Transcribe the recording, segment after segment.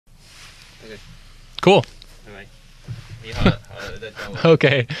Cool.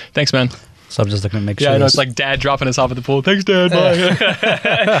 Okay. Thanks, man. So I'm just looking to make sure. Yeah, I know it's like dad dropping us off at the pool. Thanks, Dad.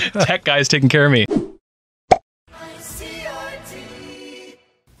 Bye. Tech guy's taking care of me.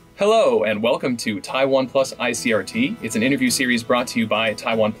 Hello, and welcome to TaiwanPlus ICRT. It's an interview series brought to you by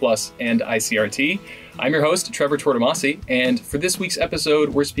TaiwanPlus and ICRT. I'm your host, Trevor Tortomasi, and for this week's episode,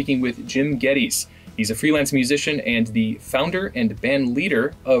 we're speaking with Jim Geddes. He's a freelance musician and the founder and band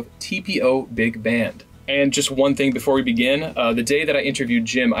leader of TPO Big Band. And just one thing before we begin, the day that I interviewed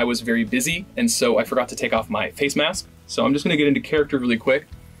Jim, I was very busy, and so I forgot to take off my face mask. So I'm just going to get into character really quick.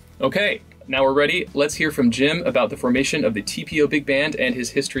 Okay, now we're ready. Let's hear from Jim about the formation of the TPO Big Band and his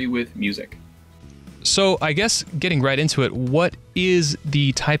history with music. So I guess getting right into it, what is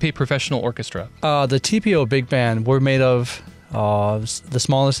the Taipei Professional Orchestra? The TPO Big Band, we're made of, the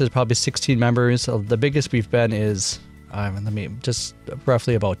smallest is probably 16 members. The biggest we've been is, just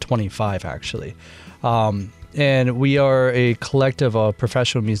roughly about 25 actually. And we are a collective of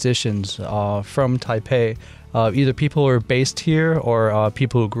professional musicians from Taipei, either people who are based here or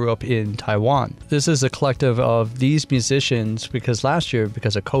people who grew up in Taiwan. This is a collective of these musicians because last year,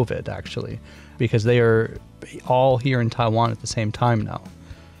 because of COVID actually, because they are all here in Taiwan at the same time now.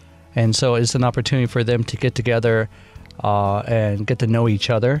 And so it's an opportunity for them to get together and get to know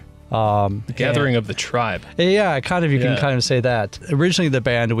each other. The gathering of the tribe. Yeah, you can kind of say that. Originally, the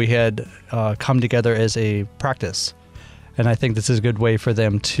band, we had come together as a practice. And I think this is a good way for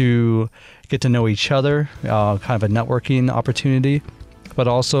them to get to know each other, kind of a networking opportunity. But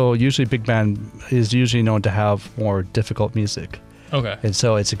also, usually big band is usually known to have more difficult music. Okay. And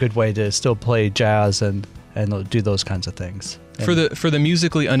so it's a good way to still play jazz and do those kinds of things. For the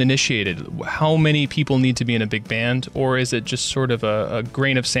musically uninitiated, how many people need to be in a big band, or is it just sort of a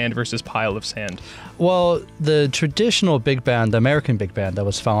grain of sand versus pile of sand? Well, the traditional big band, the American big band that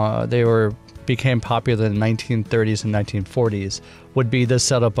was found, became popular in the 1930s and 1940s, would be this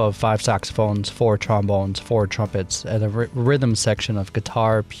setup of 5 saxophones, 4 trombones, 4 trumpets, and a rhythm section of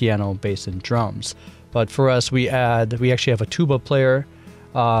guitar, piano, bass, and drums. But for us, we actually have a tuba player,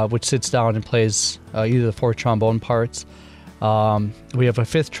 which sits down and plays either the 4 trombone parts. We have a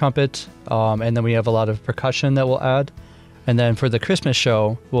 5th trumpet, and then we have a lot of percussion that we'll add. And then for the Christmas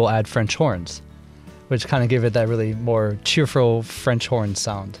show, we'll add French horns, which kind of give it that really more cheerful French horn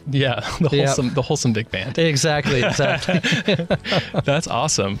sound. Yeah, the wholesome big band. Exactly. That's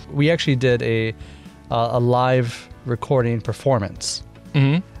awesome. We actually did a live recording performance.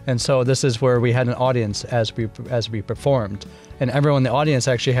 Mm-hmm. And so this is where we had an audience as we performed. And everyone in the audience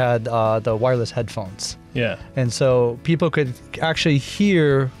actually had the wireless headphones. Yeah. And so people could actually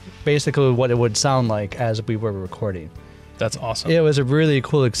hear basically what it would sound like as we were recording. That's awesome. It was a really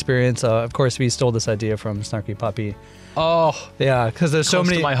cool experience. Of course, we stole this idea from Snarky Puppy. Oh. Yeah, because there's so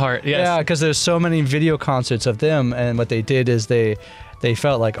many. Close to my heart, yes. Yeah, because there's so many video concerts of them. And what they did is they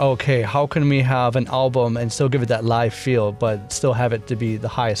felt like, okay, how can we have an album and still give it that live feel, but still have it to be the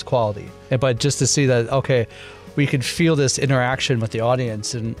highest quality? But just to see that, okay, we could feel this interaction with the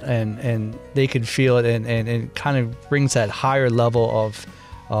audience and they could feel it and it kind of brings that higher level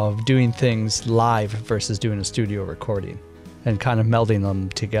of doing things live versus doing a studio recording and kind of melding them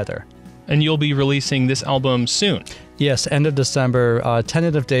together. And you'll be releasing this album soon? Yes, end of December.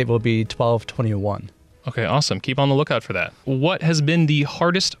 Tentative date will be 12/21. Okay, awesome. Keep on the lookout for that. What has been the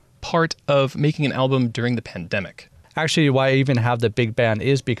hardest part of making an album during the pandemic? Actually, why I even have the big band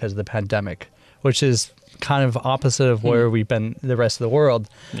is because of the pandemic, which is kind of opposite of where we've been the rest of the world.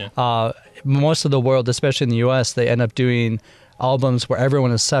 Yeah. Most of the world, especially in the US, they end up doing albums where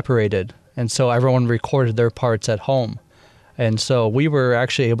everyone is separated. And so everyone recorded their parts at home. And so we were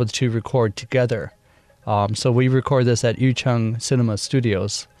actually able to record together. So we record this at Yucheng Cinema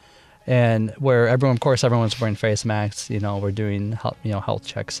Studios. And where everyone's wearing face masks, we're doing health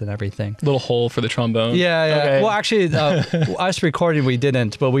checks and everything. Little hole for the trombone. Yeah. Okay. Well, actually, us recording we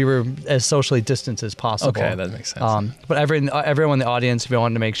didn't, but we were as socially distanced as possible. Okay, that makes sense. But everyone in the audience, we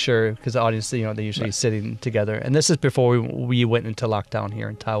wanted to make sure, because the audience, they're usually sitting together, and this is before we went into lockdown here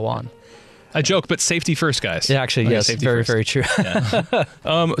in Taiwan. I joke, but safety first, guys. Yeah, actually, yes, very, very true. Yeah.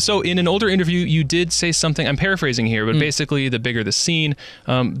 So in an older interview, you did say something, I'm paraphrasing here, but basically the bigger the scene,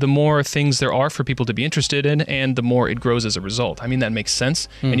 the more things there are for people to be interested in, and the more it grows as a result. I mean, that makes sense,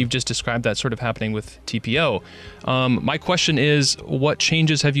 and you've just described that sort of happening with TPO. My question is, what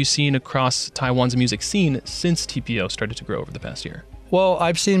changes have you seen across Taiwan's music scene since TPO started to grow over the past year? Well,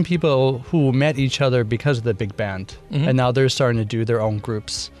 I've seen people who met each other because of the big band, and now they're starting to do their own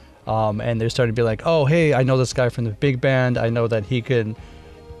groups. And they're starting to be like, oh, hey, I know this guy from the big band. I know that he can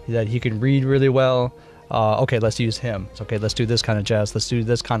read really well. okay, let's use him. It's okay, let's do this kind of jazz. Let's do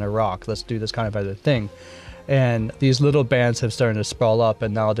this kind of rock. Let's do this kind of other thing. And these little bands have started to sprawl up,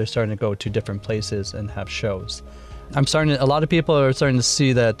 and now they're starting to go to different places and have shows. A lot of people are starting to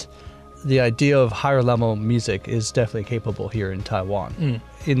see that the idea of higher level music is definitely capable here in Taiwan,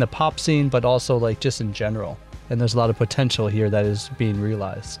 in the pop scene, but also like just in general. And there's a lot of potential here that is being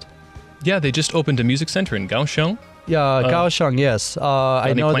realized. Yeah, they just opened a music center in Kaohsiung. Yeah, Kaohsiung, yes.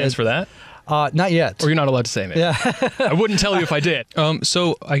 I know plans for that? Not yet. Or you're not allowed to say, maybe. Yeah. I wouldn't tell you if I did.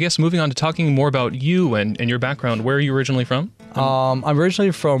 So I guess moving on to talking more about you and your background, where are you originally from? I'm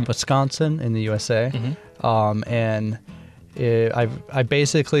originally from Wisconsin in the USA. And I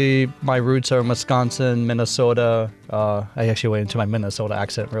basically, my roots are in Wisconsin, Minnesota. I actually went into my Minnesota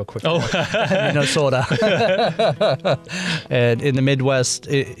accent real quick. Minnesota. And in the Midwest,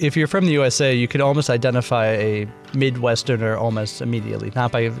 if you're from the USA, you can almost identify a Midwesterner almost immediately,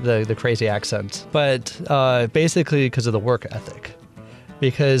 not by the crazy accent, but basically because of the work ethic.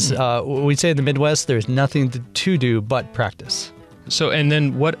 Because we say in the Midwest, there's nothing to do but practice. So, and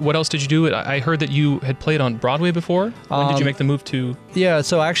then what else did you do? I heard that you had played on Broadway before. When did you make the move to? Yeah,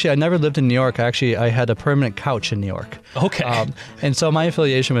 so actually I never lived in New York. Actually, I had a permanent couch in New York. Okay. And so my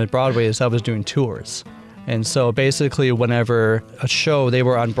affiliation with Broadway is I was doing tours. And so basically whenever a show, they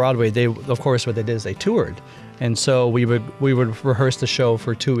were on Broadway, they, of course, what they did is they toured. And so we would rehearse the show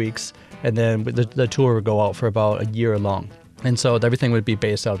for 2 weeks, and then the tour would go out for about a year long. And so everything would be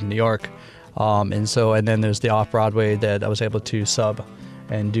based out in New York. And then there's the off-Broadway that I was able to sub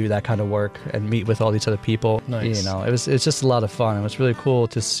and do that kind of work and meet with all these other people. Nice. You know, it's just a lot of fun. It was really cool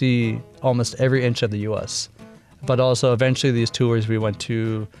to see almost every inch of the U.S. But also eventually these tours we went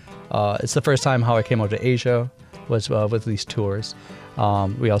to, it's the first time how I came over to Asia was with these tours.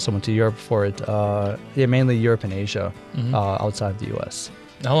 We also went to Europe for it, mainly Europe and Asia, outside of the U.S.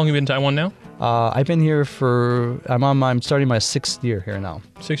 How long have you been in Taiwan now? I've been here I'm starting my 6th year here now.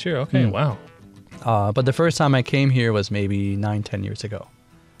 6 years, okay, wow. But the first time I came here was maybe 9-10 years ago.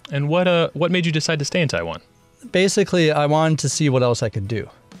 And what made you decide to stay in Taiwan? Basically, I wanted to see what else I could do.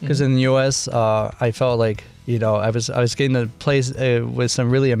 Because in the U.S., I felt like, I was getting to play with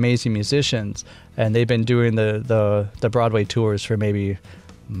some really amazing musicians, and they've been doing the Broadway tours for maybe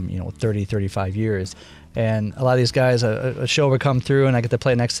 30, 35 years. And a lot of these guys, a show would come through and I get to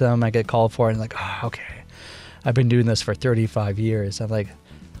play next to them. I get called for it and like, okay, I've been doing this for 35 years. I'm like,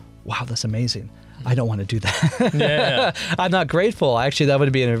 wow, that's amazing. I don't want to do that. Yeah. I'm not grateful. Actually, that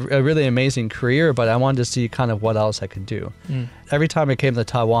would be a really amazing career, but I wanted to see kind of what else I could do. Every time I came to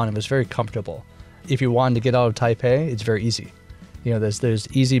Taiwan, it was very comfortable. If you wanted to get out of Taipei, it's very easy. There's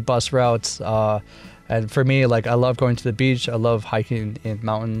easy bus routes. And for me, like, I love going to the beach. I love hiking in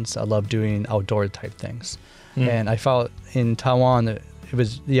mountains. I love doing outdoor type things. And I felt in Taiwan,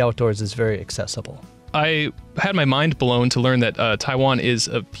 the outdoors is very accessible. I had my mind blown to learn that Taiwan is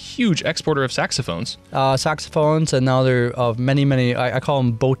a huge exporter of saxophones. Saxophones, and now they're of many, I call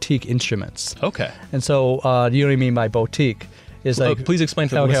them boutique instruments. Okay. And so, you know what I mean by boutique? Is like, please explain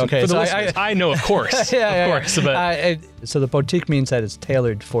for the listeners. Okay. For the listeners, I know, of course. Of course. But so the boutique means that it's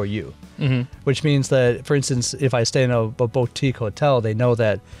tailored for you, which means that, for instance, if I stay in a boutique hotel, they know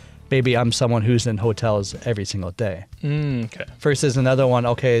that maybe I'm someone who's in hotels every single day. Okay. Versus another one,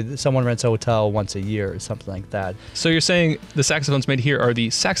 okay, someone rents a hotel once a year or something like that. So you're saying the saxophones made here are the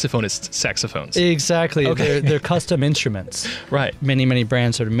saxophonist saxophones? Exactly. Okay. They're custom instruments. Right. Many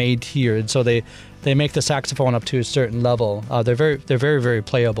brands are made here, and so they make the saxophone up to a certain level. They're very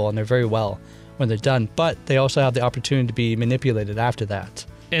playable, and they're very well when they're done. But they also have the opportunity to be manipulated after that.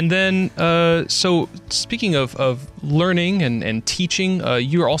 And then, so speaking of learning and teaching,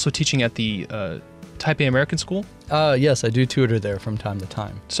 you are also teaching at the Taipei American School? Yes, I do tutor there from time to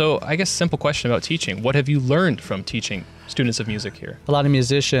time. So I guess simple question about teaching. What have you learned from teaching students of music here? A lot of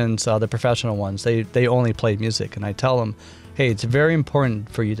musicians, the professional ones, they only play music. And I tell them, hey, it's very important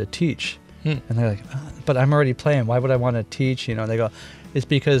for you to teach. And they're like, but I'm already playing. Why would I want to teach? And they go, it's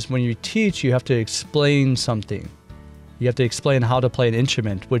because when you teach, you have to explain something. You have to explain how to play an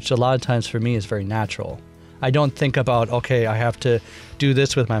instrument, which a lot of times for me is very natural. I don't think about, okay, I have to do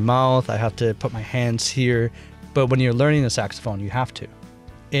this with my mouth. I have to put my hands here. But when you're learning the saxophone, you have to.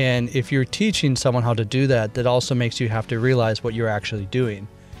 And if you're teaching someone how to do that, that also makes you have to realize what you're actually doing.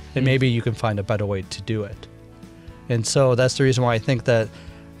 And maybe you can find a better way to do it. And so that's the reason why I think that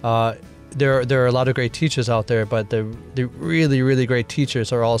there are a lot of great teachers out there, but the really, really great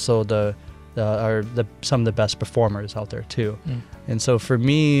teachers are also some of the best performers out there too. And so for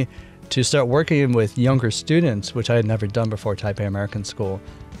me to start working with younger students, which I had never done before Taipei American School,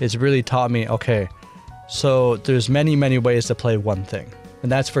 it's really taught me, okay, so there's many ways to play one thing.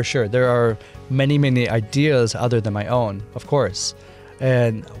 And that's for sure. There are many, many ideas other than my own, of course.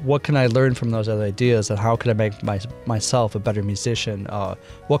 And what can I learn from those other ideas, and how can I make myself a better musician?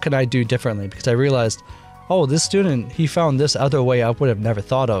 What can I do differently? Because I realized, oh, this student, he found this other way I would have never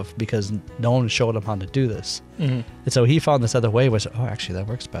thought of because no one showed him how to do this. And so he found this other way, which, oh, actually, that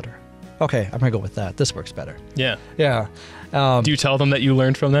works better. Okay, I'm going to go with that. This works better. Yeah. Yeah. Do you tell them that you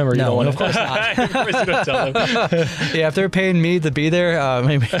learned from them, or you don't want of course not. Of course you don't tell them. Yeah, if they're paying me to be there,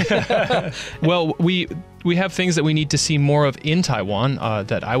 maybe. Well, we have things that we need to see more of in Taiwan,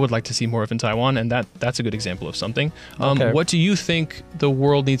 that I would like to see more of in Taiwan, and that's a good example of something. Okay. What do you think the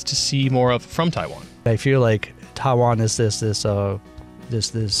world needs to see more of from Taiwan? I feel like Taiwan is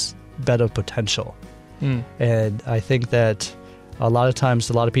this bed of potential, and I think that a lot of times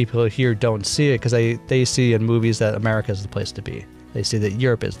a lot of people here don't see it because they see in movies that America is the place to be. They see that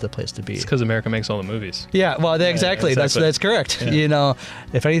Europe is the place to be. It's because America makes all the movies. Yeah, well, exactly. That's correct. Yeah. You know,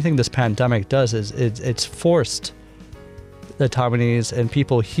 if anything this pandemic does is it's forced the Taiwanese and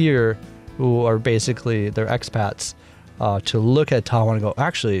people here who are basically, they're expats, to look at Taiwan and go,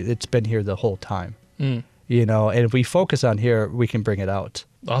 actually, it's been here the whole time. You know, and if we focus on here, we can bring it out.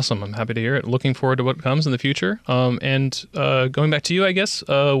 Awesome. I'm happy to hear it. Looking forward to what comes in the future. And going back to you, I guess,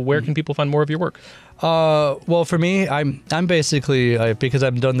 where can people find more of your work? Well, for me, I'm basically, because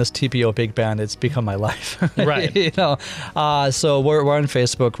I've done this TPO big band, it's become my life. Right. You know, so we're on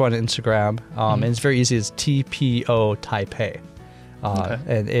Facebook, we're on Instagram, and it's very easy. It's TPO Taipei.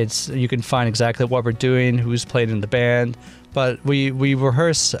 Okay. And you can find exactly what we're doing, who's played in the band. But we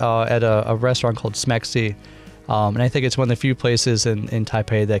rehearse at a restaurant called Smexy. And I think it's one of the few places in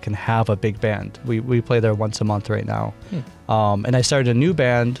Taipei that can have a big band. We play there once a month right now. And I started a new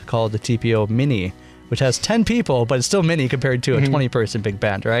band called the TPO Mini, which has 10 people, but it's still mini compared to a 20-person big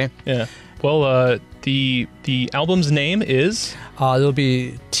band, right? Yeah. Well, the album's name is? It'll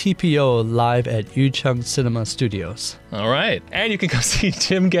be TPO live at Yucheng Cinema Studios. All right. And you can go see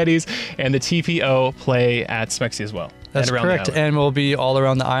Jim Geddes and the TPO play at Smexy as well. That's correct. And we'll be all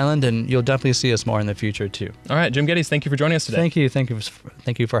around the island, and you'll definitely see us more in the future, too. All right. Jim Geddes, thank you for joining us today.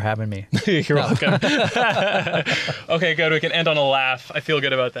 Thank you for having me. You're welcome. Okay, good. We can end on a laugh. I feel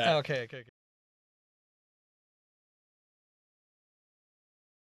good about that. Okay.